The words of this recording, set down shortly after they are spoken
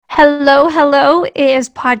Hello, hello. It is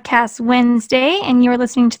Podcast Wednesday, and you're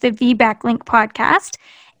listening to the VBAC Link podcast.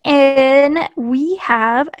 And we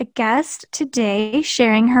have a guest today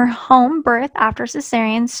sharing her home birth after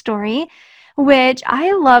cesarean story, which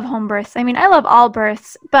I love home births. I mean, I love all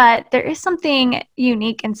births, but there is something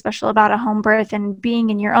unique and special about a home birth and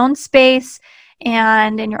being in your own space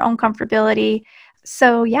and in your own comfortability.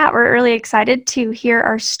 So, yeah, we're really excited to hear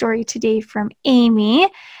our story today from Amy.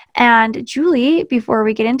 And Julie, before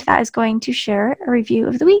we get into that, is going to share a review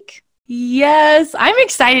of the week. Yes, I'm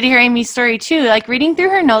excited to hear Amy's story too. Like reading through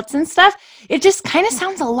her notes and stuff, it just kind of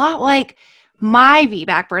sounds a lot like my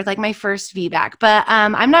VBAC birth, like my first VBAC. But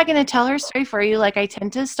I'm not going to tell her story for you like I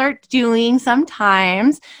tend to start doing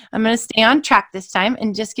sometimes. I'm going to stay on track this time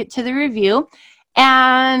and just get to the review.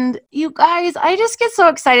 And you guys, I just get so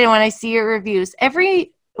excited when I see your reviews.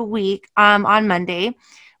 Every week on Monday,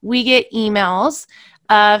 we get emails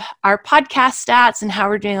of our podcast stats and how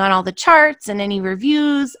we're doing on all the charts and any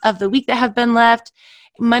reviews of the week that have been left.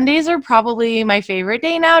 Mondays are probably my favorite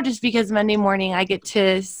day now, just because Monday morning I get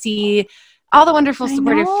to see all the wonderful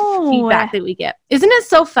supportive feedback that we get. Isn't it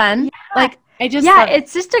so fun? Yeah.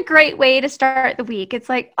 It's just a great way to start the week. It's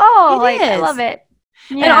like, I love it.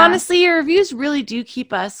 Yeah. And honestly, your reviews really do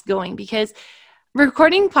keep us going because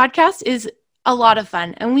recording podcasts is a lot of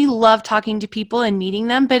fun and we love talking to people and meeting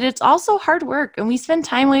them, but it's also hard work and we spend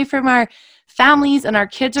time away from our families and our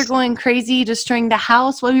kids are going crazy destroying the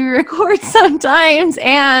house while we record sometimes.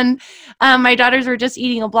 And my daughters were just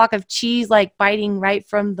eating a block of cheese, like biting right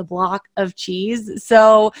from the block of cheese.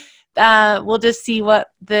 So we'll just see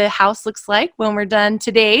what the house looks like when we're done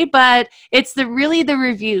today. But it's really the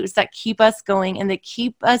reviews that keep us going and that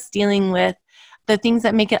keep us dealing with the things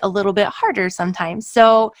that make it a little bit harder sometimes.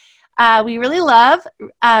 So we really love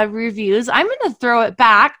reviews. I'm going to throw it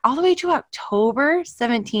back all the way to October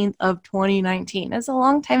 17th of 2019. That's a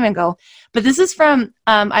long time ago. But this is from,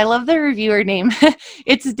 I love the reviewer name.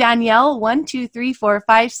 It's Danielle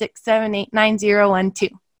 1234567899012.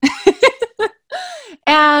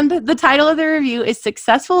 And the title of the review is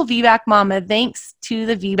Successful VBAC Mama Thanks to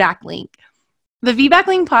the VBAC Link. The VBAC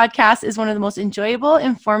Link podcast is one of the most enjoyable,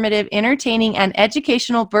 informative, entertaining, and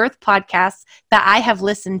educational birth podcasts that I have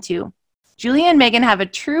listened to. Julie and Megan have a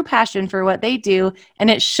true passion for what they do, and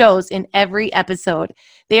it shows in every episode.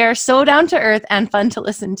 They are so down to earth and fun to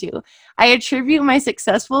listen to. I attribute my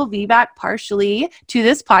successful VBAC partially to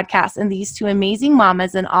this podcast and these two amazing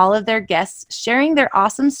mamas and all of their guests sharing their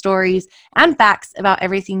awesome stories and facts about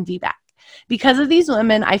everything VBAC. Because of these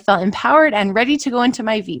women, I felt empowered and ready to go into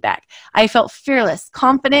my VBAC. I felt fearless,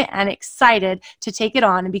 confident, and excited to take it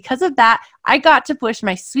on. And because of that, I got to push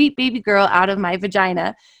my sweet baby girl out of my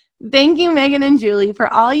vagina. Thank you, Megan and Julie,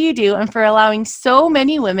 for all you do and for allowing so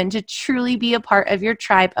many women to truly be a part of your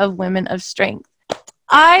tribe of women of strength.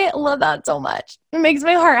 I love that so much. It makes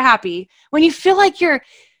my heart happy. When you feel like you're,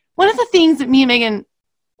 one of the things that me and Megan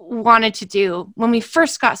wanted to do when we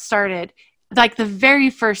first got started, like the very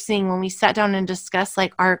first thing when we sat down and discussed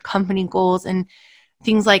like our company goals and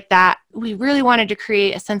things like that, we really wanted to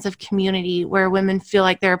create a sense of community where women feel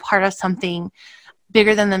like they're a part of something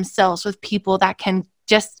bigger than themselves with people that can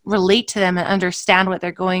just relate to them and understand what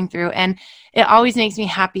they're going through. And it always makes me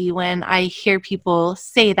happy when I hear people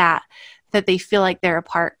say that they feel like they're a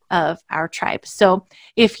part of our tribe. So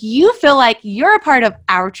if you feel like you're a part of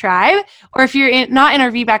our tribe, or if you're not in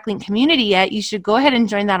our VBAC Link community yet, you should go ahead and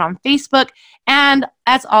join that on Facebook. And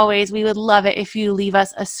as always, we would love it if you leave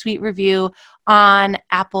us a sweet review on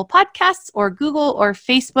Apple Podcasts or Google or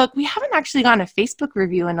Facebook. We haven't actually gotten a Facebook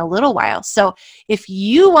review in a little while. So if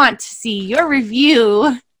you want to see your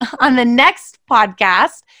review on the next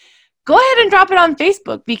podcast, go ahead and drop it on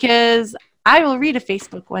Facebook because I will read a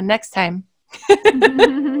Facebook one next time.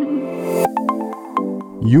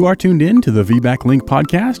 You are tuned in to the VBAC Link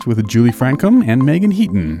podcast with Julie Francom and Megan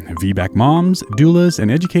Heaton, VBAC moms, doulas, and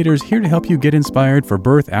educators here to help you get inspired for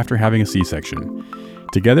birth after having a C-section.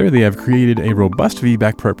 Together, they have created a robust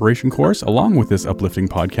VBAC preparation course along with this uplifting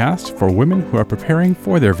podcast for women who are preparing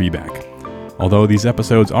for their VBAC. Although these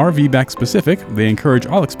episodes are VBAC specific, they encourage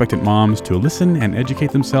all expectant moms to listen and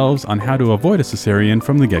educate themselves on how to avoid a cesarean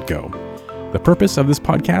from the get-go. The purpose of this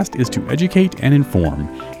podcast is to educate and inform.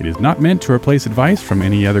 It is not meant to replace advice from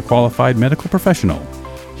any other qualified medical professional.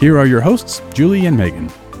 Here are your hosts, Julie and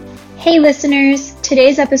Megan. Hey listeners,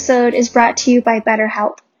 today's episode is brought to you by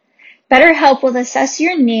BetterHelp. BetterHelp will assess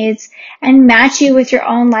your needs and match you with your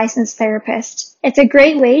own licensed therapist. It's a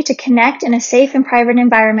great way to connect in a safe and private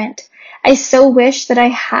environment. I so wish that I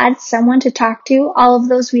had someone to talk to all of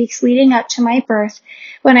those weeks leading up to my birth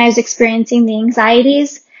when I was experiencing the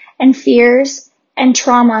anxieties and fears and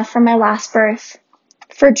trauma from my last birth.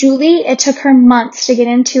 For Julie, it took her months to get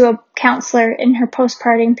into a counselor in her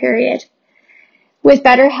postpartum period. With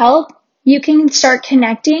BetterHelp, you can start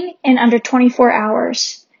connecting in under 24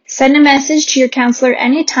 hours. Send a message to your counselor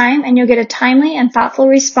anytime and you'll get a timely and thoughtful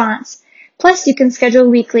response. Plus, you can schedule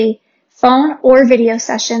weekly phone or video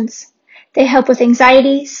sessions. They help with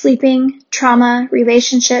anxiety, sleeping, trauma,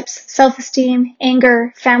 relationships, self-esteem,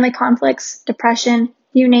 anger, family conflicts, depression,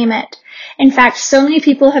 you name it. In fact, so many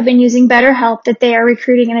people have been using BetterHelp that they are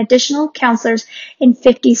recruiting an additional counselors in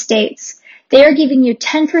 50 states. They are giving you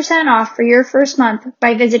 10% off for your first month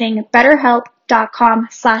by visiting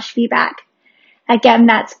betterhelp.com/VBAC. Again,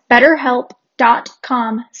 that's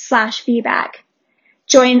betterhelp.com/VBAC.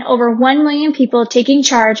 Join over 1 million people taking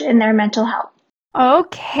charge in their mental health.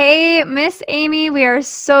 Okay, Miss Amy, we are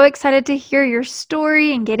so excited to hear your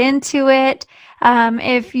story and get into it.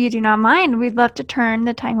 If you do not mind, we'd love to turn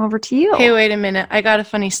the time over to you. Hey, wait a minute. I got a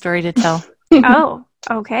funny story to tell. Oh,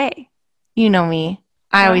 okay. You know me.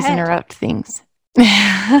 I always ahead. interrupt things.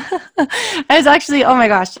 I was actually, oh my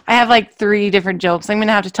gosh, I have like 3 different jokes. I'm going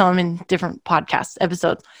to have to tell them in different podcast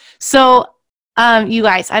episodes. So, you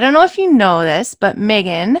guys, I don't know if you know this, but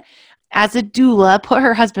Megan, as a doula, put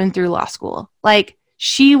her husband through law school. Like,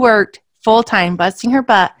 she worked full time, busting her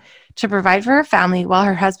butt to provide for her family while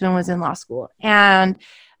her husband was in law school. And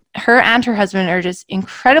her husband are just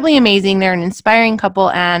incredibly amazing. They're an inspiring couple,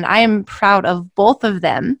 and I am proud of both of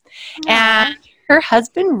them. Yeah. And her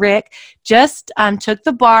husband, Rick, just took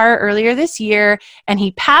the bar earlier this year, and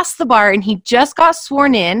he passed the bar, and he just got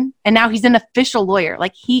sworn in, and now he's an official lawyer.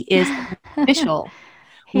 Like, he is an official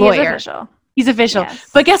lawyer. He is official. He's official. Yes.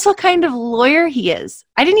 But guess what kind of lawyer he is?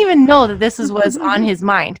 I didn't even know that this was on his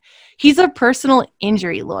mind. He's a personal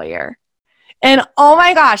injury lawyer. And oh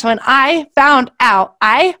my gosh, when I found out,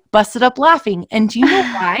 I busted up laughing. And do you know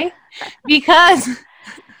why? because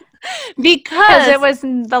it was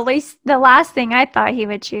the last thing I thought he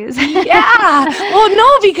would choose. Yeah. Well,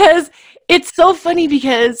 no, because it's so funny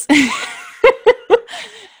because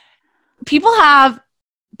people have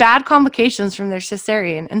bad complications from their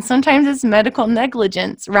cesarean, and sometimes it's medical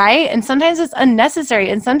negligence, right? And sometimes it's unnecessary,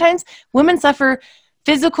 and sometimes women suffer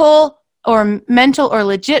physical or mental or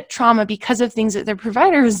legit trauma because of things that their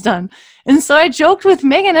provider has done. And so I joked with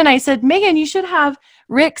Megan and I said, Megan, you should have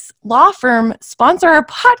Rick's law firm sponsor our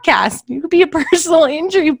podcast. You could be a personal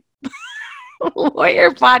injury lawyer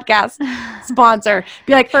podcast sponsor.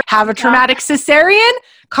 Be like, have a traumatic cesarean?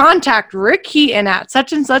 Contact Rick Heaton at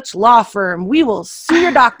such and such law firm. We will sue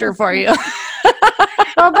your doctor for you.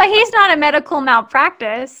 Well, but he's not a medical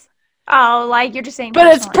malpractice. Oh, like you're just saying. But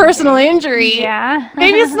it's personal injury. Yeah.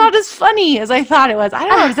 Maybe it's not as funny as I thought it was. I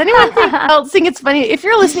don't know. Does anyone else think it's funny? If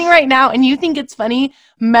you're listening right now and you think it's funny,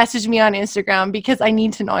 message me on Instagram because I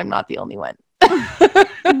need to know I'm not the only one.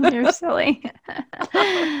 You're silly.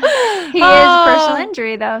 He is personal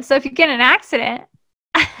injury, though. So if you get in an accident.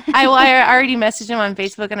 I already messaged him on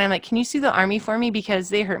Facebook and I'm like, can you sue the Army for me? Because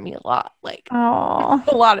they hurt me a lot. Like, a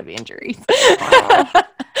lot of injuries.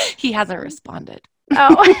 He hasn't responded.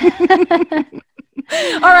 Oh.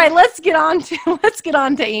 All right, let's get on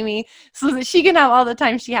to Amy so that she can have all the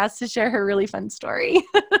time she has to share her really fun story.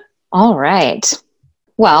 All right.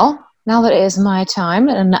 Well, now that it is my time,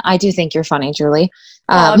 and I do think you're funny, Julie.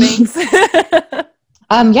 Thanks.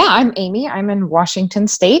 Yeah, I'm Amy. I'm in Washington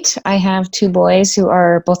State. I have 2 boys who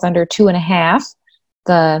are both under 2.5.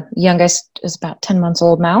 The youngest is about 10 months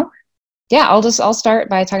old now. Yeah, I'll start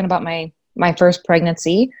by talking about my first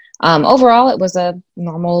pregnancy. Overall, it was a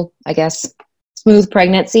normal, I guess, smooth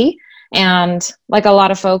pregnancy. And like a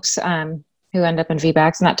lot of folks who end up in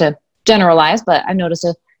VBACs, not to generalize, but I've noticed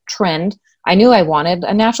a trend. I knew I wanted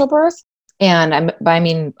a natural birth, and I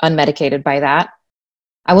mean unmedicated by that.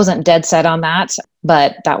 I wasn't dead set on that,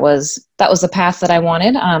 but that was the path that I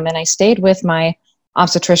wanted. And I stayed with my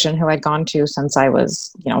obstetrician who I'd gone to since I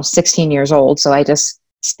was, 16 years old. So I just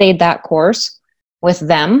stayed that course with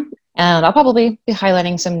them. And I'll probably be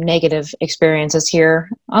highlighting some negative experiences here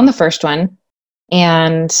on the first one.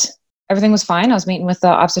 And everything was fine. I was meeting with the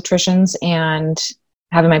obstetricians and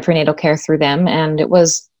having my prenatal care through them. And it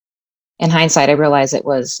was, in hindsight, I realized it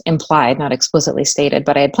was implied, not explicitly stated,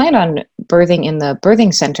 but I had planned on birthing in the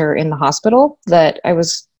birthing center in the hospital that I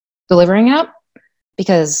was delivering at,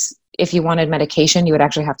 because if you wanted medication, you would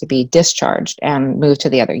actually have to be discharged and moved to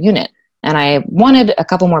the other unit. And I wanted a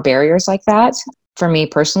couple more barriers like that for me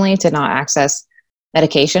personally to not access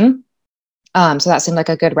medication. So that seemed like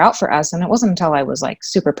a good route for us. And it wasn't until I was like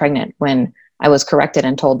super pregnant when I was corrected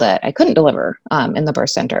and told that I couldn't deliver in the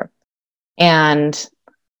birth center. And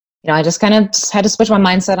I just kind of had to switch my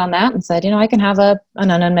mindset on that and said, I can have an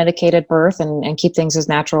unmedicated birth and keep things as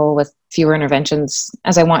natural with fewer interventions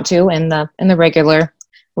as I want to in the regular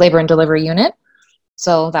labor and delivery unit.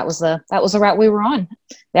 So that was the route we were on.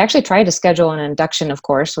 They actually tried to schedule an induction, of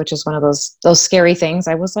course, which is one of those scary things.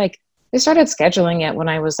 I was like, they started scheduling it when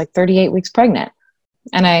I was like 38 weeks pregnant,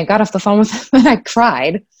 and I got off the phone with them and I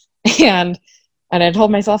cried, and I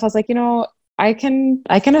told myself, I was like, I can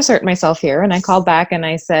assert myself here. And I called back and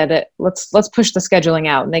I said, let's push the scheduling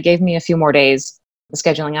out. And they gave me a few more days of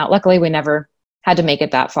scheduling out. Luckily, we never had to make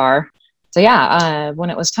it that far. So yeah, when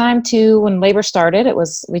it was when labor started,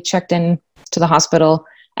 we checked in to the hospital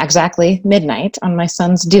exactly midnight on my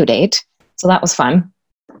son's due date. So that was fun.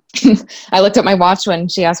 I looked at my watch when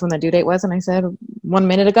she asked when the due date was, and I said 1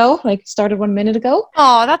 minute ago, like started 1 minute ago.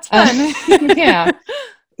 Oh, that's fun. Yeah.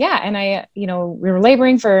 Yeah. And we were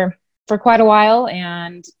laboring for quite a while,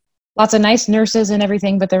 and lots of nice nurses and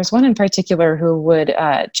everything. But there was one in particular who would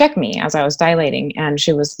check me as I was dilating, and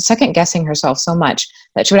she was second guessing herself so much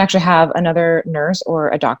that she would actually have another nurse or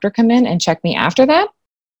a doctor come in and check me after that.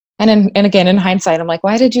 And again, in hindsight, I'm like,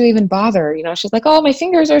 why did you even bother? She's like, oh, my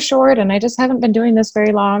fingers are short and I just haven't been doing this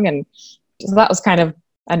very long. And so that was kind of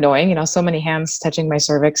annoying, so many hands touching my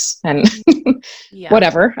cervix and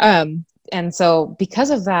whatever. And so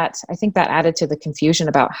because of that, I think that added to the confusion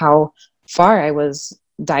about how far I was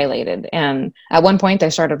dilated. And at one point I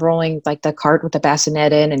started rolling like the cart with the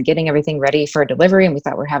bassinet in and getting everything ready for delivery. And we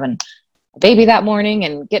thought we're having a baby that morning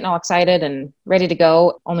and getting all excited and ready to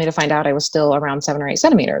go, only to find out I was still around 7 or 8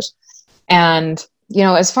 centimeters. And,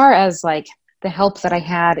 as far as like the help that I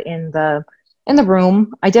had in the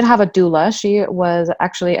room, I did have a doula. She was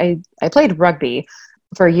actually, I played rugby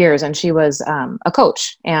for years, and she was a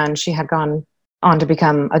coach, and she had gone on to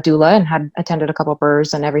become a doula and had attended a couple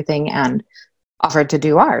births and everything, and offered to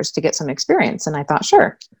do ours to get some experience. And I thought,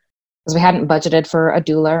 sure, because we hadn't budgeted for a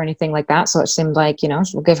doula or anything like that. So it seemed like,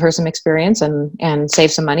 we'll give her some experience and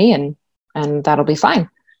save some money, and that'll be fine.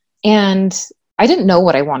 And I didn't know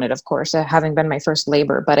what I wanted, of course, having been my first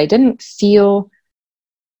labor, but I didn't feel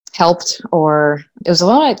helped, or it was a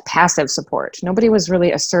lot of like passive support. Nobody was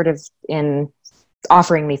really assertive in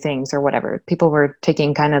offering me things or whatever. People were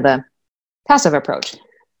taking kind of the passive approach.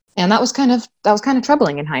 And that was kind of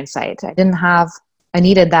troubling in hindsight. I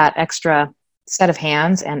needed that extra set of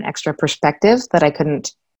hands and extra perspective that I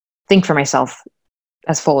couldn't think for myself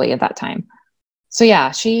as fully at that time. So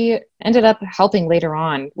yeah, she ended up helping later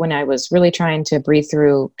on when I was really trying to breathe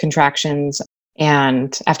through contractions,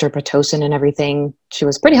 and after Pitocin and everything. She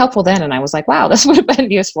was pretty helpful then. And I was like, wow, this would have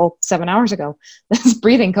been useful 7 hours ago. This is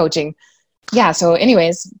breathing coaching. Yeah. So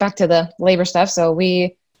anyways, back to the labor stuff. So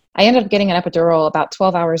I ended up getting an epidural about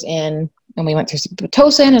 12 hours in, and we went through some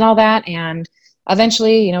Pitocin and all that. And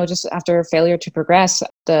eventually, just after failure to progress,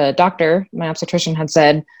 the doctor, my obstetrician, had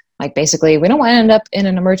said, like, basically, we don't want to end up in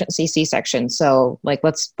an emergency C-section. So like,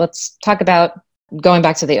 let's talk about going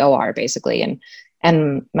back to the OR basically.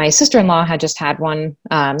 And my sister-in-law had just had one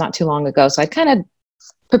not too long ago. So I kind of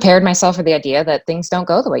prepared myself for the idea that things don't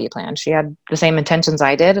go the way you planned. She had the same intentions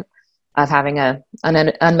I did of having an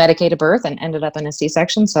unmedicated birth, and ended up in a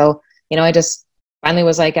C-section. So, I just finally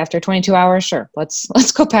was like, after 22 hours, sure, let's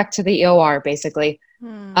go back to the OR basically.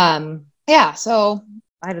 Yeah. So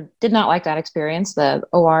I did not like that experience. The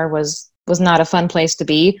OR was not a fun place to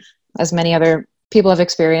be. As many other people have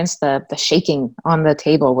experienced, the shaking on the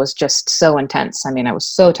table was just so intense. I mean, I was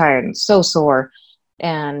so tired and so sore.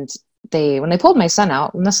 And when they pulled my son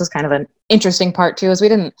out, and this is kind of an interesting part too, is we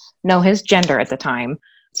didn't know his gender at the time.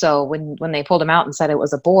 So when they pulled him out and said it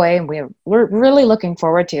was a boy, and we were really looking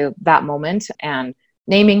forward to that moment and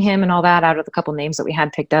naming him and all that out of the couple names that we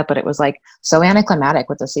had picked up, but it was like so anticlimactic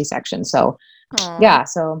with the C-section. So yeah,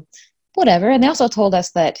 so whatever. And they also told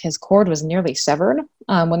us that his cord was nearly severed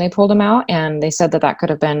when they pulled him out. And they said that could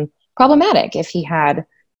have been problematic if he had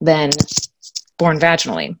been born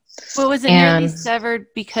vaginally. Well, was it nearly severed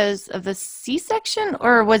because of the C-section,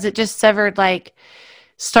 or was it just severed, like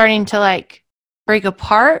starting to like break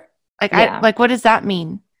apart? Like, yeah. What does that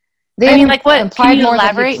mean? Like what? Implied can you more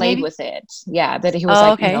elaborate? That he played maybe? with it. Yeah, that he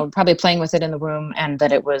was probably playing with it in the room, and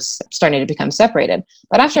that it was starting to become separated.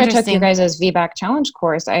 But after I took you guys' VBAC challenge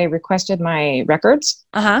course, I requested my records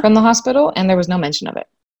from the hospital, and there was no mention of it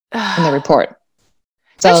in the report.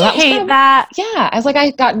 So Don't you hate that? Yeah, I was like,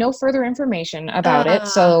 I got no further information about it.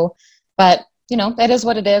 So, but that is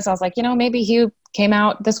what it is. I was like, maybe he came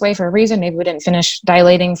out this way for a reason. Maybe we didn't finish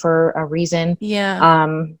dilating for a reason. Yeah.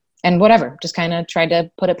 And whatever, just kind of tried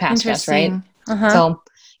to put it past us, right? So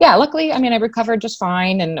yeah, luckily, I recovered just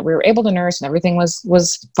fine, and we were able to nurse, and everything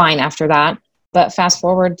was fine after that. But fast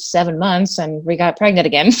forward 7 months and we got pregnant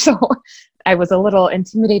again. So I was a little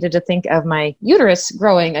intimidated to think of my uterus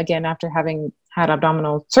growing again after having had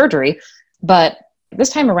abdominal surgery. But this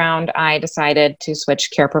time around, I decided to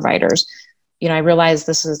switch care providers. I realized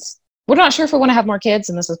we're not sure if we want to have more kids,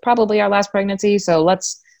 and this is probably our last pregnancy. So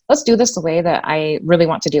let's do this the way that I really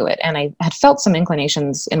want to do it. And I had felt some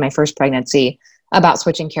inclinations in my first pregnancy about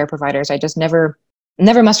switching care providers. I just never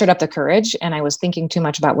mustered up the courage. And I was thinking too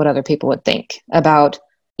much about what other people would think about,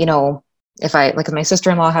 if my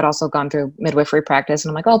sister-in-law had also gone through midwifery practice, and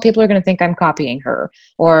I'm like, oh, people are going to think I'm copying her,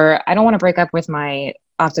 or I don't want to break up with my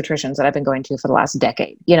obstetricians that I've been going to for the last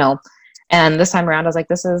decade, And this time around, I was like,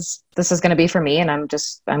 this is going to be for me. And I'm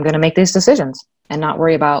going to make these decisions and not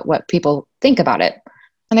worry about what people think about it.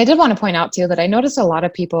 And I did want to point out too, that I noticed a lot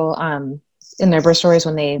of people, in their birth stories,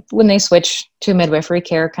 when they switch to midwifery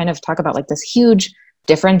care, kind of talk about like this huge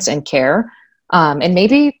difference in care. And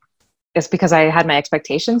maybe it's because I had my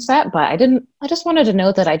expectations set, but I just wanted to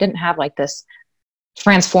note that I didn't have like this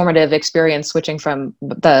transformative experience switching from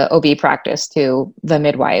the OB practice to the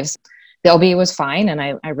midwives. The OB was fine, and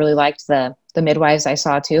I really liked the midwives I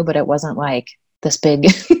saw too, but it wasn't like this big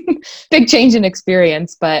big change in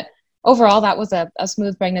experience. But overall, that was a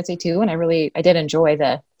smooth pregnancy too, and I did enjoy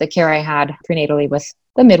the care I had prenatally with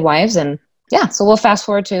the midwives. And yeah, so we'll fast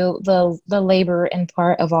forward to the labor and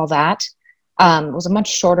part of all that. It was a much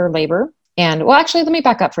shorter labor. And well, actually, let me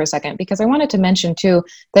back up for a second, because I wanted to mention too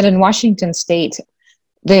that in Washington State,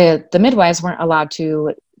 the midwives weren't allowed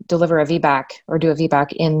to deliver a VBAC or do a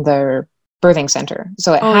VBAC in their birthing center.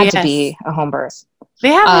 So it had to be a home birth. They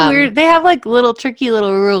have they have like little tricky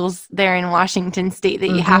little rules there in Washington State that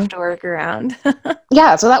you have to work around.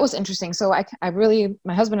 Yeah. So that was interesting. So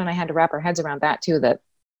my husband and I had to wrap our heads around that too, that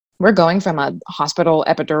we're going from a hospital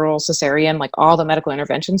epidural cesarean, like all the medical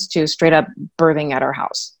interventions, to straight up birthing at our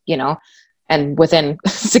house, and within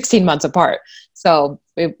 16 months apart. So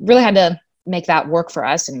we really had to make that work for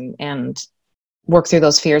us and work through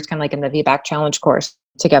those fears, kind of like in the VBAC challenge course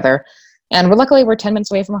together. And we're 10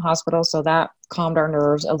 minutes away from a hospital. So that calmed our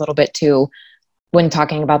nerves a little bit too, when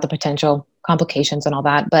talking about the potential complications and all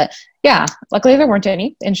that. But yeah, luckily there weren't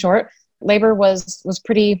any. In short, labor was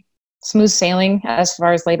pretty smooth sailing as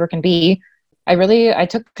far as labor can be. I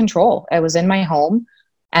took control. I was in my home,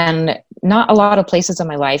 and not a lot of places in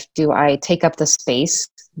my life do I take up the space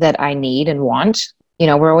that I need and want.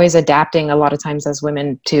 We're always adapting a lot of times as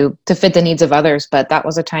women to fit the needs of others. But that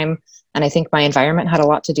was a time, and I think my environment had a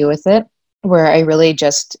lot to do with it, where I really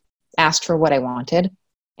just asked for what I wanted.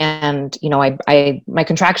 And, my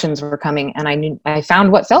contractions were coming, and I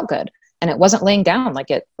found what felt good. And it wasn't laying down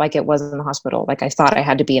like it was in the hospital, like I thought I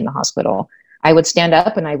had to be in the hospital. I would stand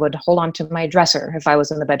up and I would hold on to my dresser if I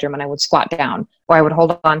was in the bedroom, and I would squat down, or I would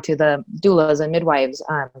hold on to the doulas and midwives,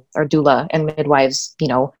 or doula and midwives,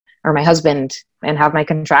 or my husband, and have my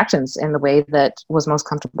contractions in the way that was most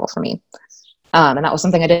comfortable for me. And that was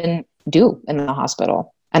something I didn't do in the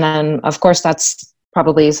hospital. And then, of course, that's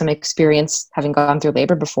probably some experience having gone through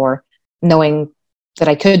labor before, knowing that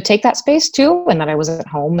I could take that space too, and that I was at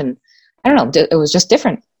home, and I don't know, it was just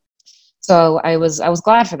different. So I was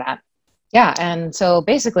glad for that. Yeah. And so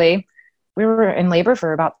basically we were in labor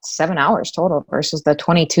for about 7 hours total versus the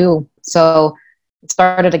 22. So it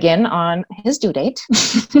started again on his due date.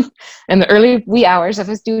 In the early wee hours of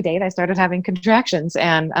his due date, I started having contractions,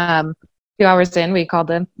 and 2 hours in, we called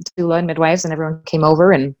the doula and midwives, and everyone came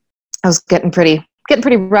over, and I was getting pretty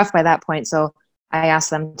rough by that point. So I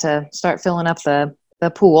asked them to start filling up the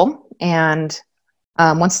pool. And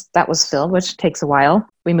once that was filled, which takes a while,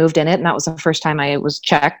 we moved in it, and that was the first time I was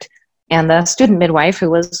checked. And the student midwife, who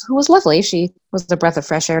was lovely, she was a breath of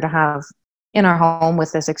fresh air to have in our home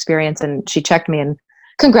with this experience, and she checked me and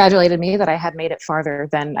congratulated me that I had made it farther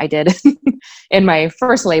than I did in my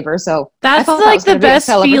first labor. So that's like the best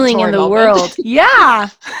feeling in the world. Yeah.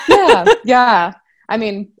 Yeah. I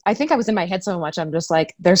mean, I think I was in my head so much. I'm just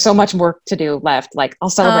like, there's so much work to do left. Like, I'll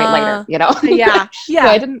celebrate later, Yeah.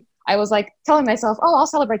 Yeah. So I was like telling myself, oh, I'll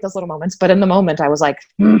celebrate those little moments. But in the moment I was like,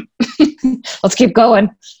 let's keep going.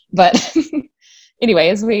 But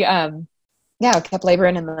anyways, we, kept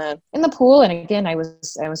laboring in the pool. And again, I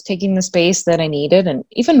was taking the space that I needed. And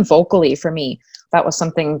even vocally for me, that was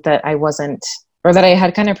something that I wasn't, or that I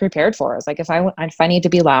had kind of prepared for. I was like, if I need to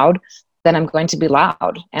be loud, then I'm going to be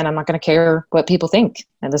loud, and I'm not going to care what people think.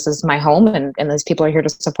 And this is my home, and these people are here to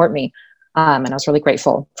support me. And I was really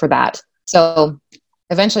grateful for that. So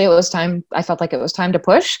eventually it was time. I felt like it was time to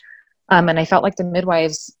push. And I felt like the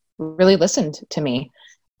midwives really listened to me,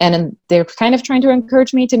 and they're kind of trying to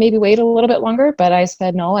encourage me to maybe wait a little bit longer. But I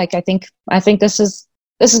said, no, like, I think this is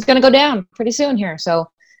going to go down pretty soon here. So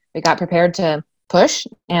we got prepared to push.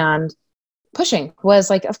 And pushing was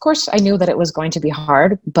like, of course, I knew that it was going to be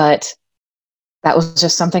hard, but that was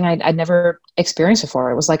just something I'd never experienced before.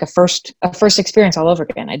 It was like a first experience all over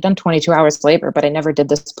again. I'd done 22 hours labor, but I never did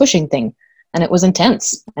this pushing thing. And it was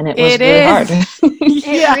intense and it was really hard.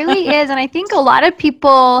 It really is. And I think a lot of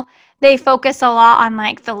people, they focus a lot on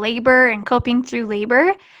like the labor and coping through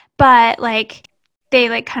labor, but like they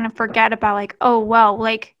like kind of forget about like, oh, well,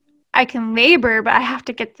 like I can labor, but I have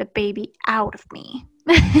to get the baby out of me.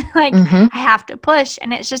 Like I have to push,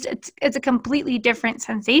 and it's just it's a completely different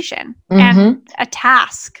sensation and a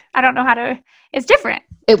task. I don't know how to. It's different.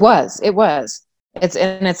 It was. It was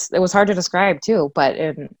hard to describe too. But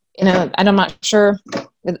and I'm not sure.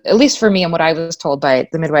 At least for me, and what I was told by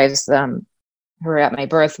the midwives who were at my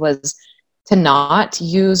birth was to not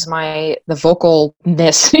use the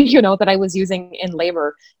vocalness, that I was using in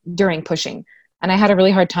labor during pushing, and I had a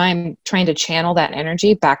really hard time trying to channel that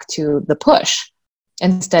energy back to the push.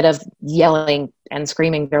 Instead of yelling and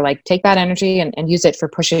screaming, they're like, take that energy and use it for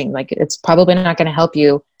pushing. Like, it's probably not going to help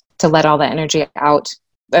you to let all that energy out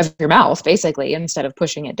of your mouth, basically, instead of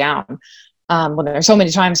pushing it down. When there are so many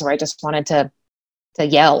times where I just wanted to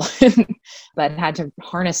yell, but had to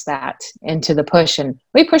harness that into the push. And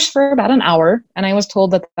we pushed for about an hour. And I was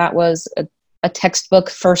told that was a textbook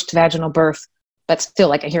first vaginal birth. But still,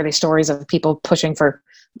 like, I hear these stories of people pushing for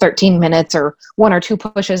 13 minutes or 1 or 2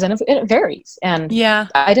 pushes, and it varies. And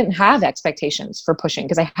I didn't have expectations for pushing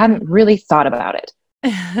because I hadn't really thought about it.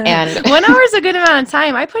 And 1 hour is a good amount of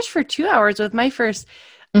time. I pushed for 2 hours with my first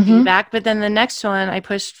VBAC, but then the next one I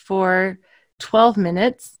pushed for 12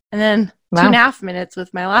 minutes and then 2.5 minutes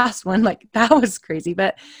with my last one. Like, that was crazy.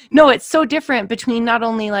 But no, it's so different between not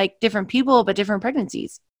only like different people, but different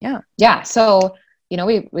pregnancies. Yeah. Yeah. So,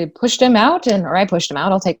 we pushed him out, or I pushed him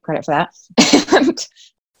out. I'll take credit for that.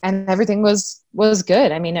 And everything was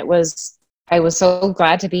good. I mean, I was so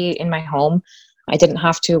glad to be in my home. I didn't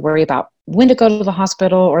have to worry about when to go to the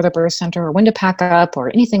hospital or the birth center or when to pack up or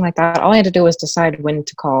anything like that. All I had to do was decide when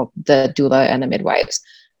to call the doula and the midwives.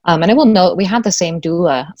 And I will note, we had the same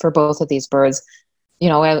doula for both of these births.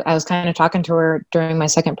 I was kind of talking to her during my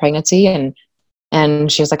second pregnancy,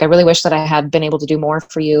 and she was like, I really wish that I had been able to do more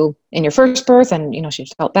for you in your first birth. And, she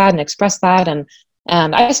felt that and expressed that. And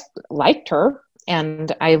I just liked her.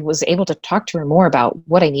 And I was able to talk to her more about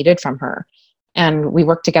what I needed from her. And we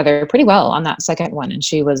worked together pretty well on that second one. And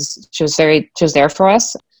she was there for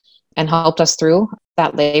us and helped us through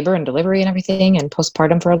that labor and delivery and everything, and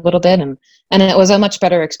postpartum for a little bit. And it was a much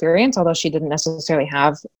better experience, although she didn't necessarily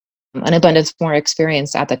have an abundance more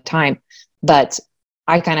experience at the time. But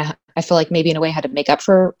I feel like maybe in a way had to make up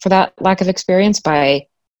for that lack of experience by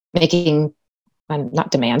making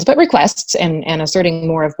not demands, but requests and asserting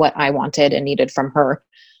more of what I wanted and needed from her.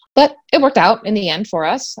 But it worked out in the end for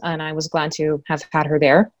us. And I was glad to have had her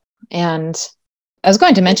there. And I was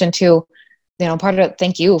going to mention too, part of it,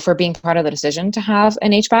 thank you for being part of the decision to have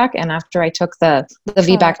an HBAC. And after I took the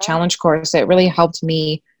VBAC challenge course, it really helped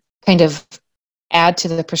me kind of add to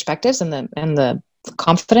the perspectives and the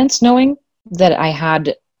confidence, knowing that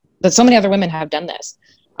that so many other women have done this.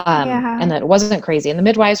 And that it wasn't crazy. And the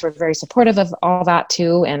midwives were very supportive of all that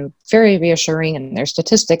too, and very reassuring. And their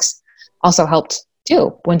statistics also helped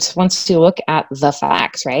too. Once you look at the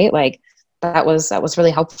facts, right? Like that was really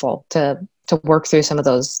helpful to work through some of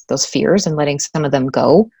those fears and letting some of them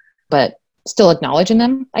go, but still acknowledging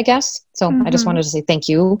them, I guess. So I just wanted to say thank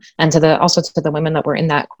you. And also to the women that were in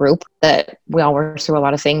that group, that we all worked through a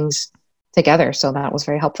lot of things together. So that was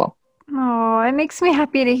very helpful. Oh, it makes me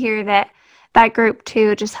happy to hear that group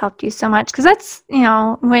too just helped you so much. Because that's,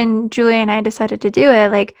 when Julie and I decided to do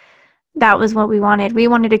it, like that was what we wanted. We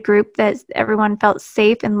wanted a group that everyone felt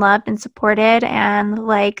safe and loved and supported and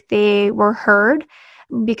like they were heard,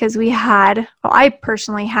 because I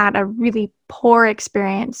personally had a really poor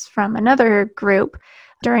experience from another group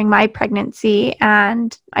during my pregnancy.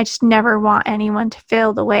 And I just never want anyone to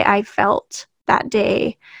feel the way I felt that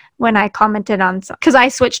day when I commented on, because I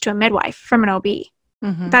switched to a midwife from an OB.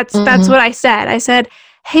 That's what I said. I said,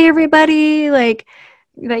 hey, everybody, like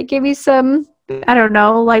give me some, I don't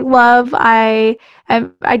know, like love. I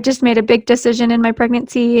just made a big decision in my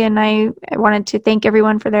pregnancy, and I wanted to thank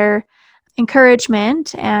everyone for their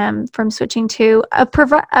encouragement from switching to a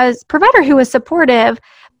provider who was supportive,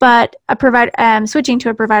 but switching to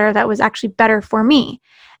a provider that was actually better for me.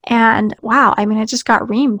 And wow, I mean, I just got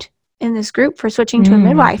reamed in this group for switching to a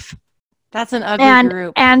midwife. That's an ugly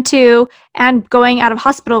group. And going out of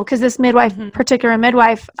hospital, because this particular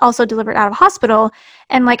midwife also delivered out of hospital.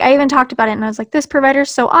 And like, I even talked about it and I was like, this provider's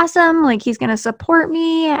so awesome. Like, he's going to support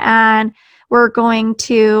me. And we're going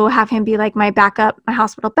to have him be like my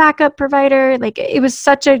hospital backup provider. Like, it was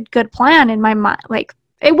such a good plan in my mind. Like,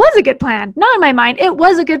 it was a good plan, not in my mind. It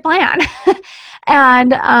was a good plan.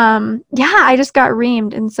 And I just got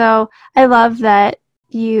reamed. And so I love that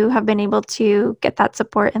you have been able to get that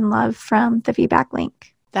support and love from the VBAC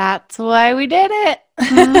link. That's why we did it.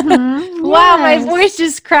 Mm-hmm. Wow, my Yes. voice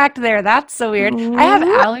just cracked there. That's so weird. I have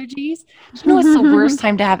allergies. You know, it's the worst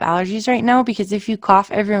time to have allergies right now because if you cough,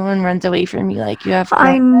 everyone runs away from you like you have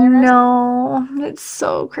I coronavirus. know. It's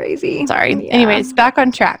so crazy. Sorry. Yeah. Anyways, back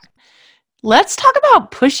on track. Let's talk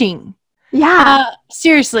about pushing. Yeah.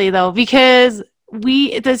 Seriously, though, because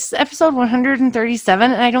this episode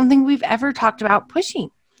 137, and I don't think we've ever talked about pushing.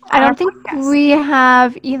 I don't think we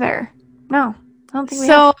have either. No, I don't think we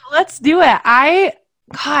have. So let's do it.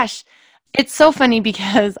 It's so funny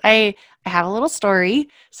because I have a little story.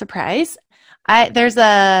 Surprise. There's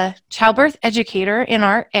a childbirth educator in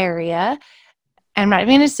our area. I'm not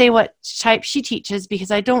even going to say what type she teaches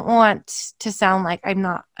because I don't want to sound like I'm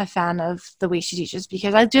not a fan of the way she teaches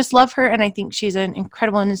because I just love her and I think she's an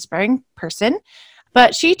incredible and inspiring person.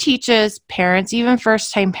 But she teaches parents, even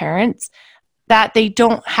first-time parents, that they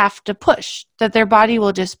don't have to push, that their body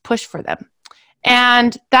will just push for them.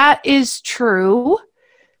 And that is true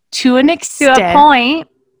to an extent. To a point.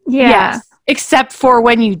 Yeah. Yes, except for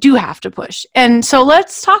when you do have to push. And so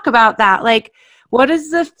let's talk about that. Like, what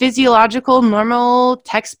does the physiological, normal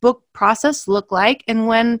textbook process look like? And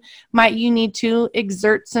when might you need to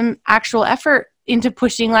exert some actual effort into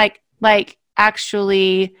pushing, like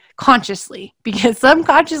actually consciously? Because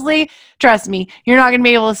subconsciously, trust me, you're not going to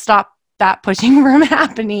be able to stop that pushing from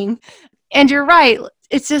happening. And you're right.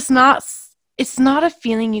 It's not a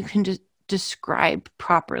feeling you can describe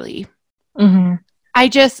properly. Mm-hmm.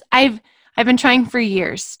 I've been trying for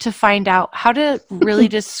years to find out how to really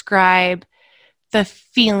describe the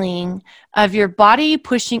feeling of your body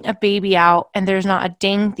pushing a baby out and there's not a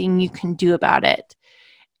dang thing you can do about it.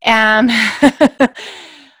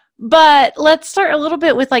 But let's start a little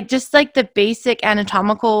bit with just the basic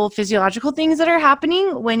anatomical physiological things that are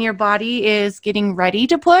happening when your body is getting ready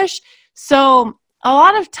to push. So a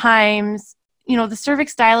lot of times, the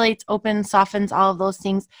cervix dilates, opens, softens, all of those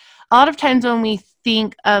things. A lot of times when we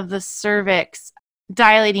think of the cervix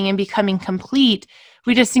dilating and becoming complete,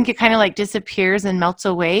 we just think it kind of disappears and melts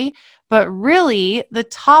away. But really, the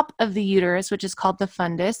top of the uterus, which is called the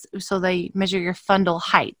fundus, so they measure your fundal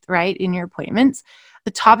height, right, in your appointments.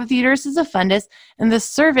 The top of the uterus is a fundus, and the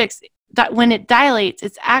cervix, that when it dilates,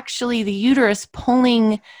 it's actually the uterus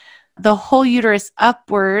pulling the whole uterus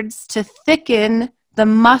upwards to thicken the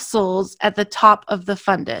muscles at the top of the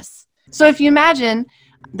fundus. So if you imagine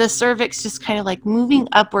the cervix just kind of moving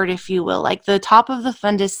upward, if you will, like the top of the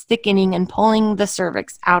fundus thickening and pulling the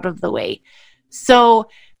cervix out of the way. So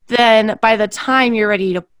then by the time you're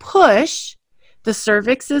ready to push, the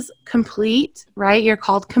cervix is complete, right? You're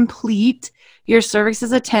called complete. Your cervix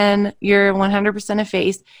is a 10. You're 100%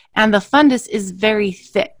 effaced. And the fundus is very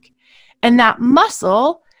thick. And that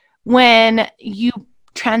muscle, when you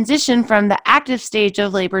transition from the active stage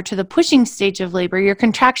of labor to the pushing stage of labor, your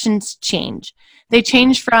contractions change. They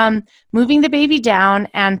change from moving the baby down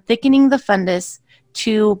and thickening the fundus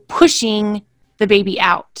to pushing the baby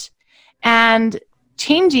out. And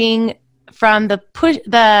changing from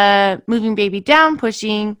the moving baby down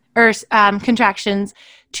pushing or contractions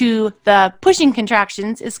to the pushing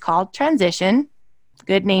contractions is called transition.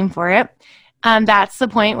 Good name for it. That's the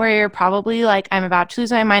point where you're probably I'm about to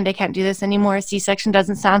lose my mind. I can't do this anymore. A C-section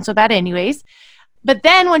doesn't sound so bad anyways. But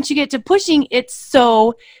then once you get to pushing, it's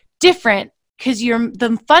so different because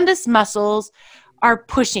the fundus muscles are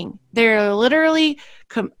pushing. They're literally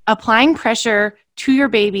applying pressure to your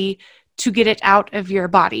baby to get it out of your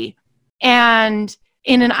body. And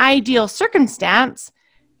in an ideal circumstance,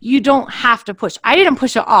 you don't have to push. I didn't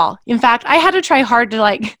push at all. In fact, I had to try hard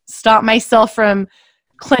to stop myself from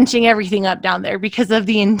clenching everything up down there because of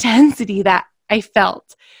the intensity that I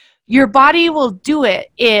felt. Your body will do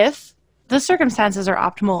it if the circumstances are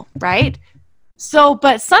optimal, right? So,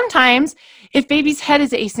 but sometimes if baby's head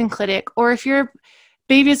is asynclitic, or if your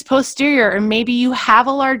baby is posterior, or maybe you have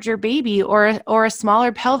a larger baby or a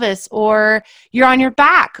smaller pelvis, or you're on your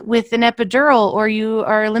back with an epidural, or you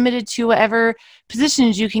are limited to whatever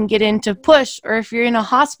positions you can get in to push, or if you're in a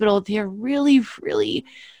hospital, they're really, really,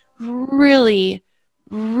 really,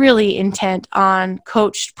 really intent on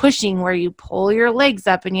coached pushing where you pull your legs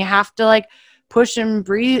up and you have to push and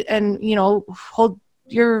breathe and, hold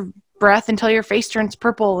your breath until your face turns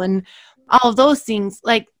purple and all of those things.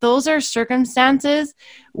 Those are circumstances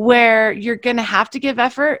where you're going to have to give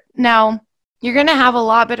effort. Now, you're going to have a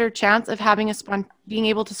lot better chance of having being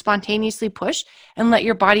able to spontaneously push and let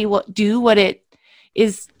your body do what it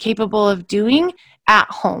is capable of doing at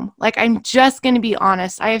home. Like, I'm just going to be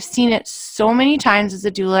honest. I have seen it so many times as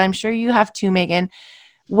a doula. I'm sure you have too, Megan,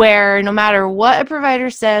 where no matter what a provider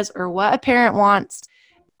says or what a parent wants,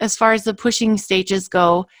 as far as the pushing stages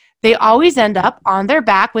go, they always end up on their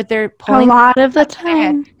back with their pulling a lot of the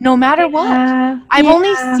time, no matter what. I've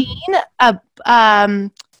only seen a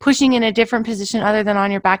pushing in a different position other than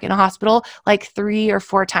on your back in a hospital like 3 or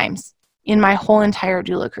 4 times in my whole entire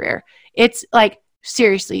doula career. It's like,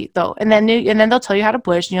 seriously though. And then they'll tell you how to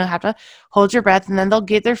push, and you'll have to hold your breath, and then they'll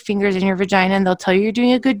get their fingers in your vagina and they'll tell you you're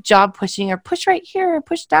doing a good job pushing, or push right here, or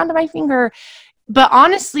push down to my finger. But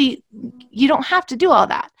honestly, you don't have to do all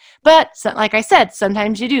that. But like I said,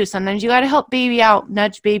 sometimes you do. Sometimes you got to help baby out,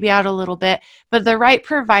 nudge baby out a little bit. But the right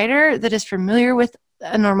provider that is familiar with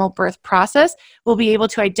a normal birth process will be able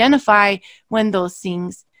to identify when those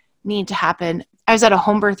things need to happen. I was at a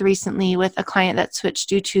home birth recently with a client that switched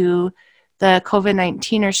due to the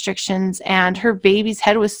COVID-19 restrictions, and her baby's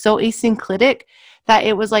head was so asynclitic that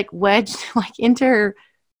it was like wedged like into her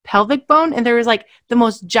pelvic bone, and there was like the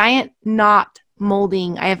most giant knot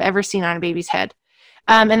molding I have ever seen on a baby's head.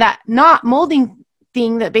 And that knot molding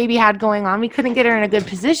thing that baby had going on, we couldn't get her in a good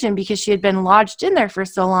position because she had been lodged in there for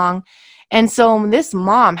so long. And so this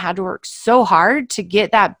mom had to work so hard to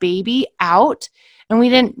get that baby out. And we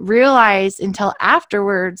didn't realize until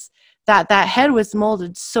afterwards that that head was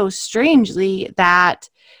molded so strangely that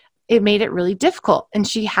it made it really difficult, and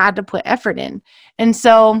she had to put effort in. And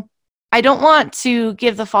so I don't want to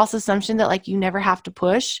give the false assumption that like you never have to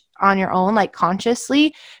push on your own, like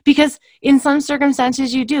consciously, because in some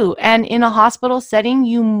circumstances you do. And in a hospital setting,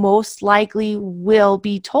 you most likely will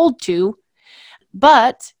be told to,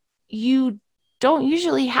 but you don't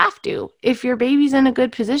usually have to. If your baby's in a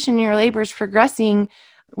good position, your labor is progressing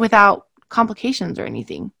without complications or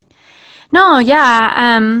anything. No,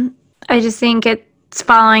 yeah. I just think it's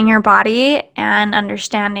following your body and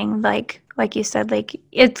understanding, like you said, like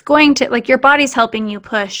it's going to, like your body's helping you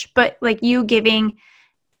push, but like you giving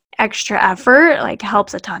extra effort, like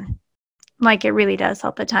helps a ton. Like it really does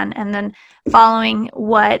help a ton. And then following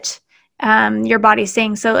what your body's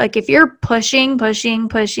saying. So like if you're pushing,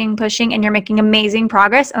 and you're making amazing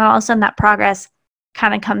progress, and all of a sudden that progress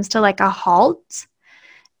kind of comes to like a halt,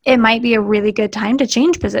 it might be a really good time to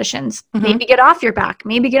change positions. Mm-hmm. Maybe get off your back,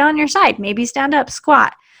 maybe get on your side, maybe stand up,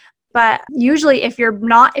 squat. But usually if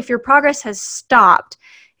your progress has stopped,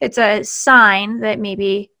 it's a sign that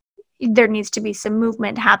maybe there needs to be some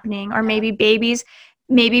movement happening, or maybe baby's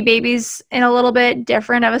in a little bit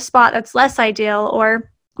different of a spot that's less ideal,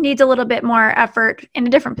 or needs a little bit more effort in a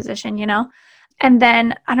different position, you know? And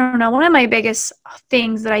then, I don't know, one of my biggest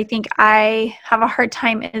things that I think I have a hard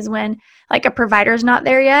time is when like a provider's not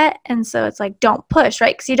there yet. And so it's like, don't push,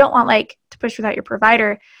 right? Because you don't want like to push without your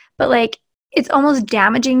provider, but like it's almost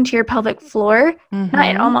damaging to your pelvic floor.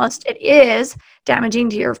 Mm-hmm. It is damaging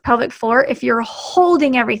to your pelvic floor if you're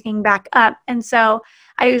holding everything back up. And so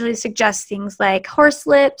I usually suggest things like horse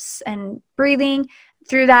lips and breathing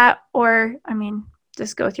through that, or, I mean,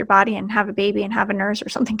 just go with your body and have a baby and have a nurse or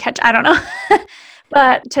something catch. I don't know.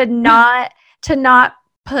 But to not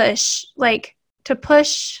push, like to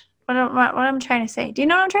push, what I'm trying to say. Do you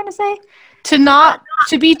know what I'm trying to say?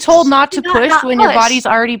 To be told not to push when your body's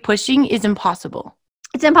already pushing is impossible.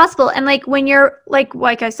 It's impossible. And like when you're like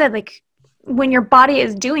I said, like when your body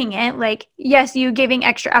is doing it, like, yes, you giving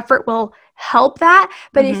extra effort will help that.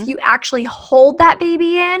 But if you actually hold that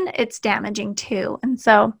baby in, it's damaging too. And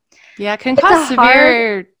so yeah, it can cause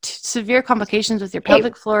severe complications with your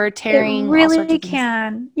pelvic floor, tearing. It really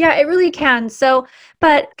can. Yeah, it really can. So,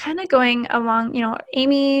 but kind of going along, you know,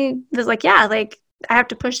 Amy was like, yeah, like I have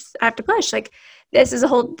to push. Like this is a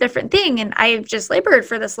whole different thing. And I've just labored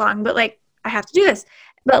for this long, but like I have to do this.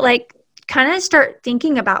 But like kind of start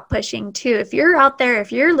thinking about pushing too. If you're out there,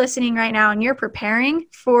 if you're listening right now and you're preparing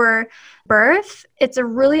for birth, it's a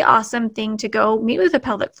really awesome thing to go meet with a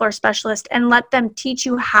pelvic floor specialist and let them teach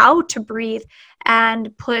you how to breathe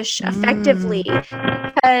and push effectively.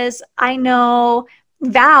 Because I know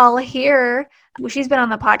Val here, she's been on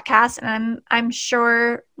the podcast, and I'm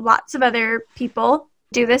sure lots of other people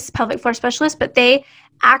do this, pelvic floor specialist, but they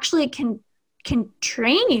actually can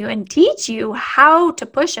train you and teach you how to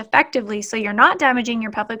push effectively, so you're not damaging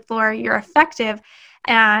your pelvic floor, you're effective,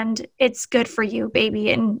 and it's good for you,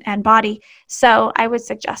 baby and body. So I would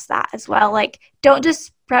suggest that as well. Like, don't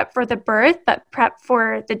just prep for the birth, but prep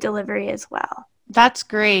for the delivery as well. That's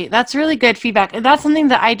great. That's really good feedback. And that's something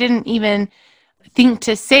that I didn't even think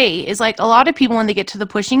to say, is like a lot of people, when they get to the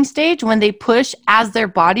pushing stage, when they push as their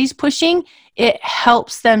body's pushing, it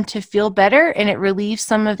helps them to feel better and it relieves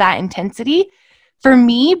some of that intensity. For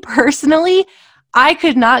me personally, I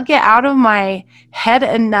could not get out of my head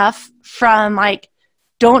enough from like,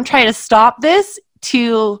 don't try to stop this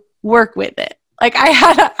to work with it. Like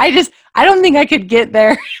I don't think I could get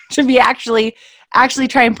there to be actually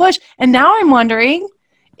try and push. And now I'm wondering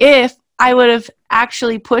if I would have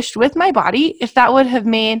actually pushed with my body, if that would have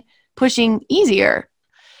made pushing easier.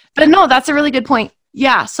 But no, that's a really good point.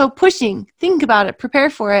 Yeah. So pushing, think about it, prepare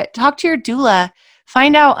for it, talk to your doula,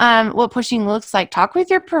 find out what pushing looks like, talk with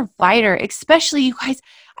your provider, especially you guys.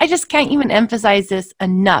 I just can't even emphasize this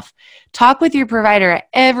enough. Talk with your provider at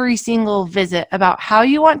every single visit about how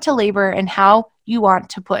you want to labor and how you want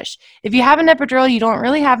to push. If you have an epidural, you don't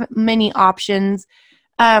really have many options.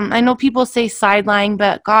 I know people say side lying,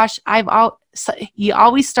 but gosh, you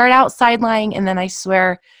always start out side lying, and then I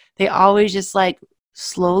swear they always just like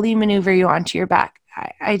slowly maneuver you onto your back.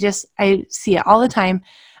 I see it all the time.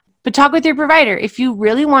 But talk with your provider. If you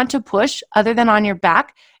really want to push other than on your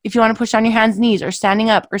back, if you want to push on your hands, knees, or standing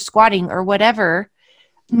up or squatting or whatever,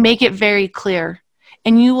 make it very clear.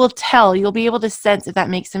 And you'll be able to sense if that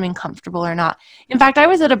makes them uncomfortable or not. In fact, I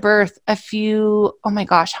was at a birth oh my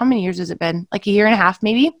gosh, how many years has it been? Like a year and a half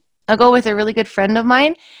maybe ago with a really good friend of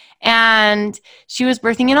mine. And she was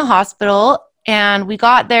birthing in a hospital. And we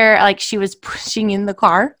got there, like she was pushing in the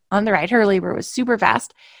car on the ride. Her labor was super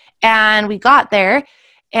fast. And we got there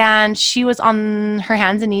and she was on her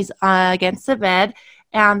hands and knees against the bed.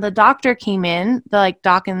 And the doctor came in, the like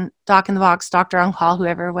doc in the box, doctor on call,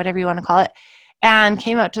 whatever you want to call it, and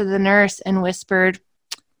came up to the nurse and whispered,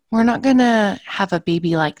 "We're not going to have a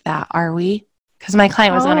baby like that, are we?" Because my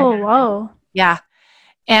client was on her. Whoa. Yeah.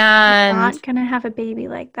 And we're not going to have a baby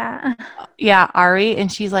like that. Yeah, are we?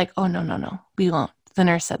 And she's like, "Oh, no, we won't." The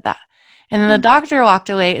nurse said that. And then the doctor walked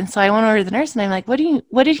away. And so I went over to the nurse and I'm like, what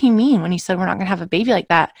did he mean when he said we're not going to have a baby like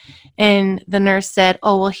that? And the nurse said,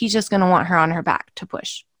 "Oh, well, he's just going to want her on her back to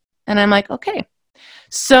push." And I'm like, okay.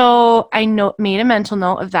 So I made a mental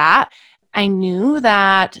note of that. I knew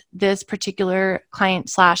that this particular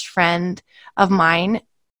client/friend of mine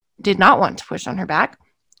did not want to push on her back.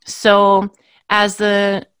 So as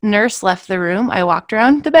the nurse left the room, I walked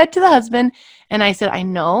around the bed to the husband and I said, "I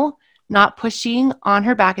know not pushing on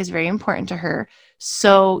her back is very important to her.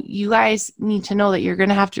 So you guys need to know that you're going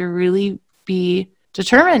to have to really be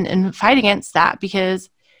determined and fight against that, because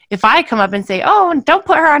if I come up and say, 'Oh, don't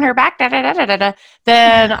put her on her back,'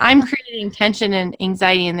 then I'm creating tension and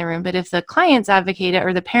anxiety in the room. But if the clients advocate it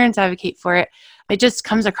or the parents advocate for it, it just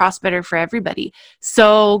comes across better for everybody."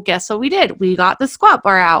 So guess what we did? We got the squat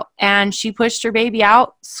bar out and she pushed her baby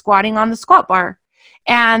out squatting on the squat bar.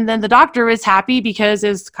 And then the doctor was happy because it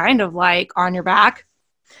was kind of like on your back.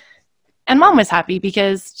 And mom was happy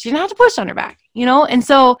because she didn't have to push on her back, And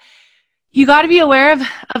so you got to be aware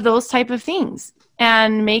of those type of things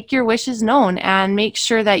and make your wishes known and make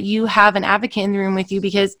sure that you have an advocate in the room with you,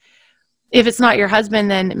 because if it's not your husband,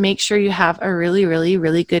 then make sure you have a really, really,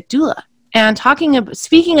 really good doula. And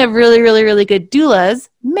speaking of really, really, really good doulas,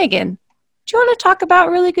 Megan, do you want to talk about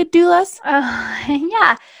really good doulas?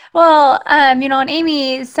 Yeah. Well, and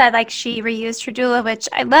Amy said like she reused her doula, which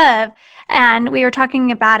I love. And we were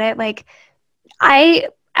talking about it. Like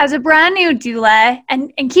as a brand new doula,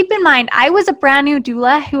 and keep in mind, I was a brand new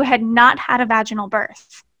doula who had not had a vaginal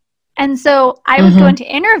birth. And so I would go into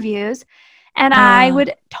interviews and I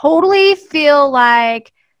would totally feel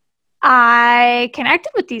like I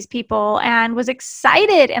connected with these people and was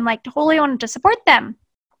excited and like totally wanted to support them.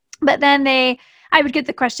 But then I would get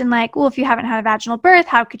the question like, well, if you haven't had a vaginal birth,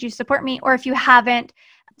 how could you support me? Or if you haven't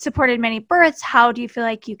supported many births, how do you feel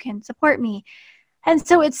like you can support me? And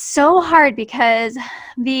so it's so hard because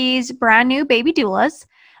these brand new baby doulas,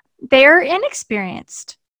 they're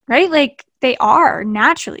inexperienced, right? Like they are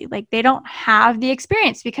naturally, like they don't have the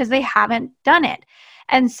experience because they haven't done it.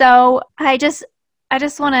 And so I just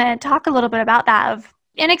want to talk a little bit about that of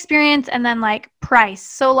inexperience and then like price.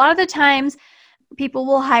 So a lot of the times people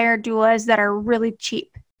will hire doulas that are really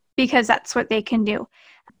cheap because that's what they can do,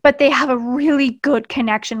 but they have a really good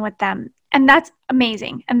connection with them. And that's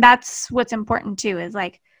amazing. And that's what's important too, is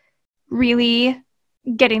like really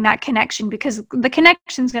getting that connection, because the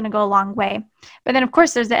connection is going to go a long way. But then of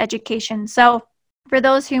course there's the education. So for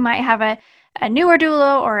those who might have a newer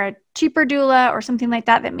doula or a cheaper doula or something like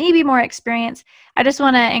that may be more experienced, I just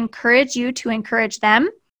want to encourage you to encourage them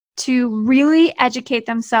to really educate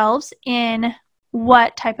themselves in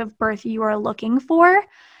what type of birth you are looking for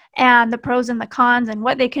and the pros and the cons and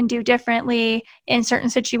what they can do differently in certain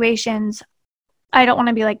situations. I don't want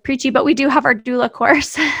to be like preachy, but we do have our doula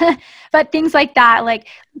course, but things like that, like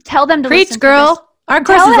tell them to preach, listen girl. to Our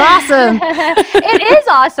course is awesome. It is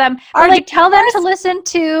awesome. But like, tell them to listen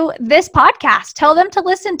to this podcast. Tell them to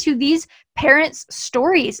listen to these parents'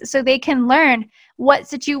 stories so they can learn what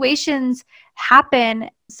situations happen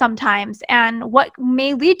sometimes and what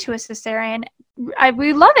may lead to a cesarean.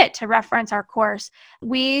 We love it to reference our course.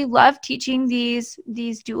 We love teaching these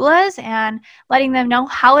doulas and letting them know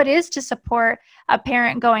how it is to support a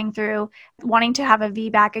parent going through wanting to have a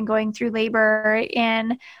VBAC and going through labor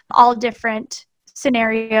in all different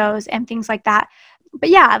scenarios and things like that. But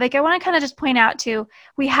yeah, like I want to kind of just point out too,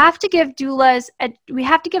 we have to give doulas, we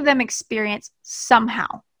have to give them experience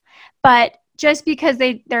somehow. But just because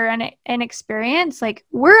they're inexperienced, like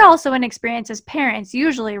we're also inexperienced as parents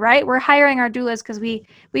usually, right? We're hiring our doulas because we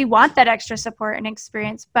want that extra support and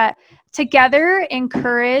experience, but together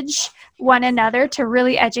encourage one another to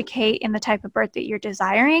really educate in the type of birth that you're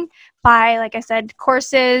desiring by, like I said,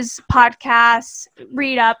 courses, podcasts,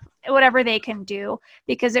 read up, whatever they can do,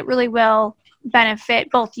 because it really will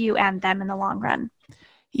benefit both you and them in the long run.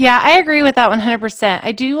 Yeah, I agree with that 100%.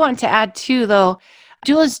 I do want to add too, though,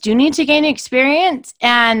 doulas do need to gain experience,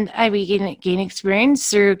 and we gain experience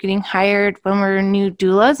through getting hired when we're new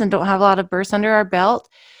doulas and don't have a lot of births under our belt.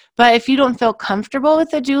 But if you don't feel comfortable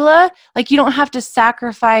with a doula, like you don't have to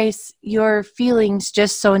sacrifice your feelings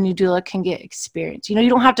just so a new doula can get experience. You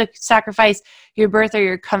don't have to sacrifice your birth or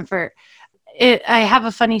your comfort. I have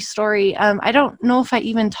a funny story. I don't know if I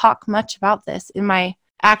even talk much about this in my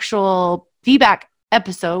actual VBAC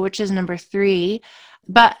episode, which is number 3.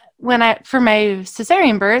 But for my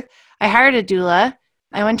cesarean birth, I hired a doula.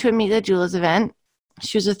 I went to a Meet the Doulas event.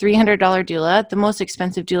 She was a $300 doula. The most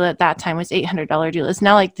expensive doula at that time was $800 doulas.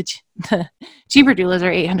 Now, like the cheaper doulas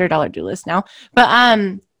are $800 doulas now. But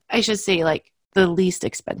I should say like the least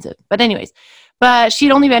expensive. But anyways, but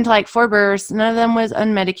she'd only been to like 4 births. None of them was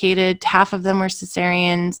unmedicated. Half of them were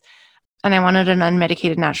cesareans. And I wanted an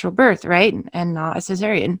unmedicated natural birth, right? And not a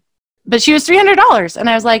cesarean. But she was $300. And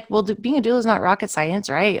I was like, well, being a doula is not rocket science,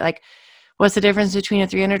 right? Like, what's the difference between a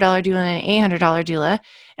 $300 doula and an $800 doula?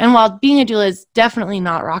 And while being a doula is definitely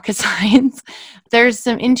not rocket science, there's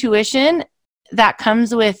some intuition that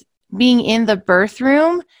comes with being in the birth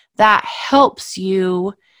room that helps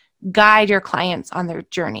you guide your clients on their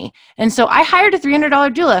journey. And so I hired a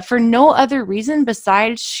 $300 doula for no other reason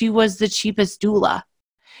besides she was the cheapest doula.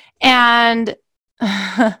 And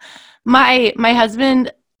my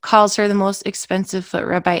husband calls her the most expensive foot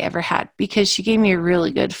rub I ever had because she gave me a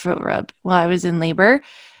really good foot rub while I was in labor.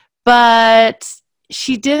 But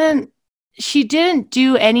she didn't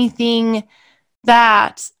do anything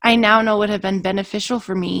that I now know would have been beneficial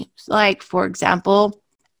for me. Like, for example,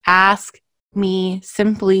 ask me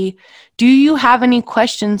simply, do you have any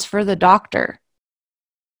questions for the doctor?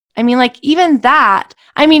 I mean, like, even that,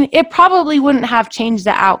 I mean, it probably wouldn't have changed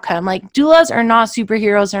the outcome. Like, doulas are not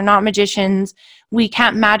superheroes, they're not magicians. We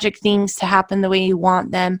can't magic things to happen the way you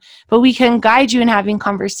want them, but we can guide you in having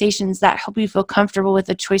conversations that help you feel comfortable with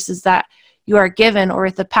the choices that you are given or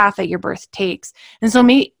with the path that your birth takes. And so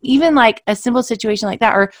maybe even like a simple situation like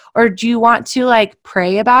that, or do you want to like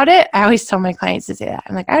pray about it? I always tell my clients to say that.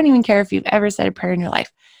 I'm like, I don't even care if you've ever said a prayer in your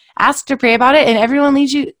life. Ask to pray about it, and everyone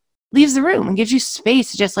leaves the room and gives you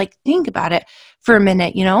space to just like think about it for a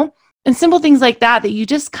minute, And simple things like that you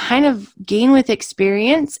just kind of gain with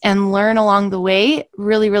experience and learn along the way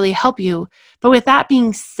really, really help you. But with that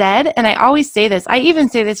being said, and I always say this, I even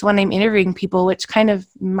say this when I'm interviewing people, which kind of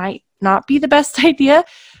might not be the best idea,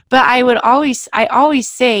 but I always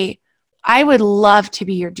say, I would love to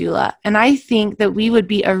be your doula. And I think that we would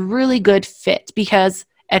be a really good fit because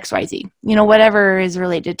XYZ, whatever is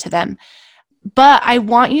related to them. But I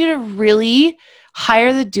want you to really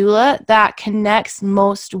hire the doula that connects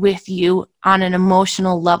most with you on an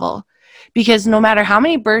emotional level. Because no matter how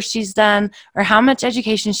many births she's done or how much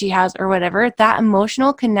education she has or whatever, that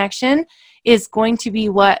emotional connection is going to be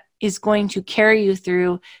what is going to carry you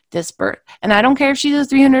through this birth. And I don't care if she's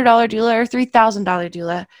a $300 doula or $3,000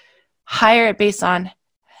 doula, hire it based on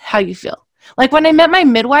how you feel. Like when I met my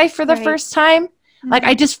midwife for the first time, like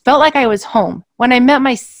I just felt like I was home. When I met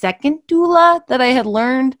my second doula that I had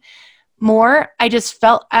learned more, I just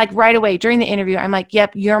felt like right away during the interview, I'm like,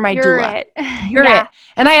 yep, you're my doula. You're it.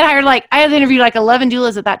 And I had interviewed like 11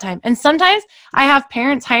 doulas at that time. And sometimes I have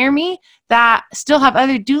parents hire me that still have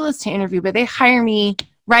other doulas to interview, but they hire me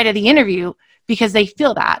right at the interview because they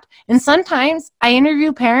feel that. And sometimes I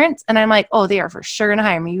interview parents and I'm like, oh, they are for sure going to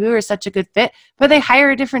hire me. We were such a good fit, but they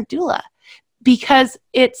hire a different doula because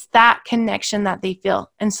it's that connection that they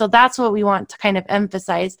feel. And so that's what we want to kind of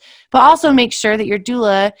emphasize, but also make sure that your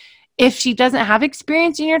doula if she doesn't have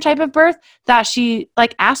experience in your type of birth, that she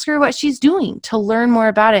like ask her what she's doing to learn more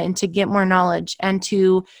about it and to get more knowledge and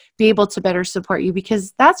to be able to better support you,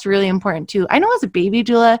 because that's really important too. I know as a baby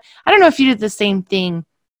doula, I don't know if you did the same thing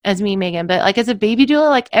as me, Megan, but like as a baby doula,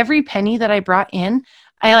 like every penny that I brought in,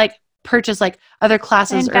 I like purchase like other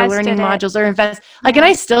classes or learning modules or invest like, and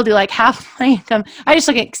I still do like half my income. I just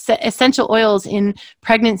look at essential oils in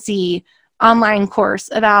pregnancy online course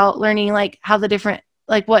about learning like how the different,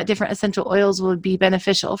 like what different essential oils would be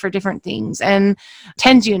beneficial for different things. And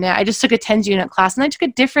TENS unit, I just took a TENS unit class, and I took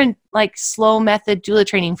a different like slow method doula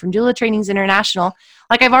training from Doula Trainings International.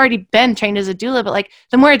 Like I've already been trained as a doula, but like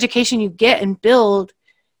the more education you get and build,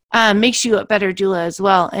 makes you a better doula as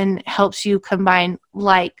well, and helps you combine,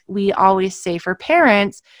 like we always say for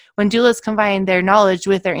parents, when doulas combine their knowledge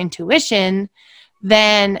with their intuition,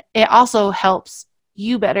 then it also helps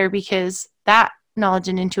you better, because that knowledge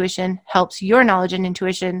and intuition helps your knowledge and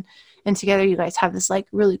intuition, and together you guys have this like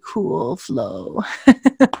really cool flow.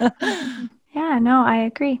 Yeah, no, I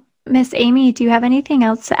agree. Miss Amy, do you have anything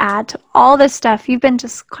else to add to all this stuff? You've been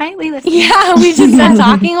just quietly listening. Yeah, we just been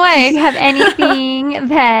talking away. Do you have anything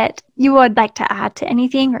that you would like to add to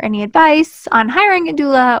anything, or any advice on hiring a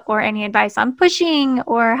doula, or any advice on pushing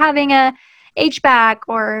or having a HBAC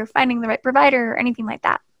or finding the right provider or anything like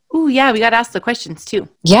that? Oh yeah, we got to ask the questions too.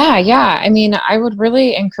 Yeah. I mean, I would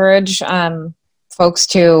really encourage folks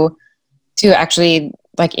to actually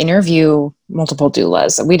like interview multiple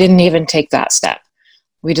doulas. We didn't even take that step.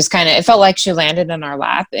 We just it felt like she landed in our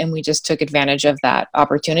lap, and we just took advantage of that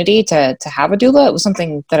opportunity to have a doula. It was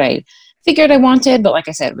something that I figured I wanted, but like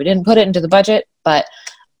I said, we didn't put it into the budget. But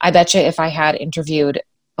I bet you if I had interviewed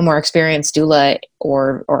a more experienced doula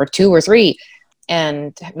or two or three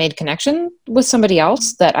and made connection with somebody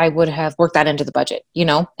else, that I would have worked that into the budget,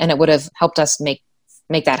 and it would have helped us make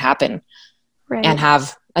that happen. Right. And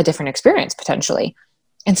have a different experience potentially.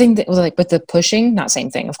 And same thing like with the pushing, not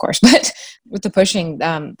same thing, of course, but with the pushing,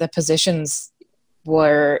 the positions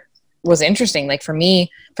was interesting. Like for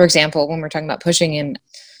me, for example, when we're talking about pushing, and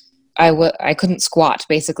I couldn't squat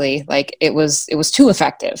basically. Like it was too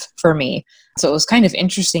effective for me. So it was kind of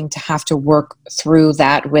interesting to have to work through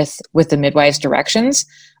that with the midwife's directions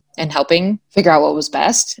and helping figure out what was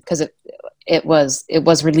best, because it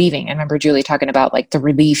was relieving. I remember Julie talking about like the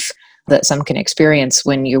relief that some can experience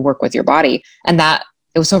when you work with your body, and that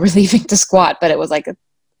it was so relieving to squat, but it was like,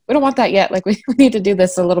 we don't want that yet. Like we need to do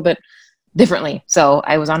this a little bit differently. So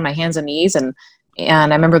I was on my hands and knees, and I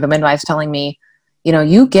remember the midwives telling me,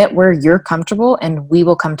 you get where you're comfortable and we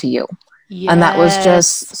will come to you. Yes. And that was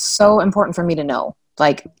just so important for me to know,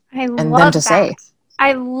 like, and them to say.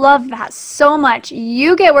 I love that so much.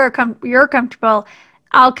 You get where you're comfortable.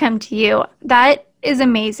 I'll come to you. That is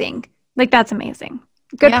amazing. Like, that's amazing.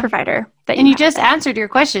 Good provider. And you just answered your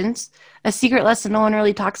questions. A secret lesson no one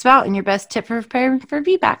really talks about, and your best tip for preparing for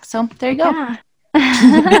VBAC. So there you go. Yeah.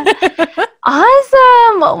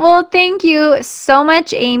 Awesome. Well, thank you so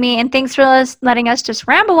much, Amy. And thanks for letting us just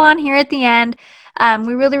ramble on here at the end.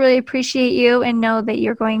 We really, really appreciate you, and know that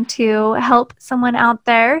you're going to help someone out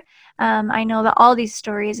there. I know that all these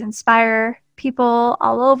stories inspire people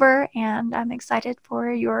all over, and I'm excited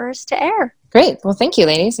for yours to air. Great. Well, thank you,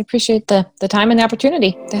 ladies. I appreciate the time and the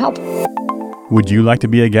opportunity to help. Would you like to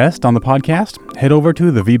be a guest on the podcast? Head over to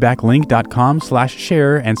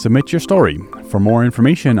thevbaclink.com/share and submit your story. For more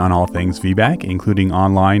information on all things VBAC, including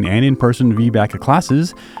online and in-person VBAC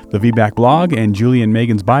classes, the VBAC blog, and Julie and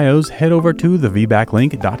Megan's bios, head over to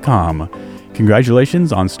thevbaclink.com.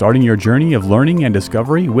 Congratulations on starting your journey of learning and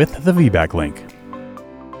discovery with the VBAC Link.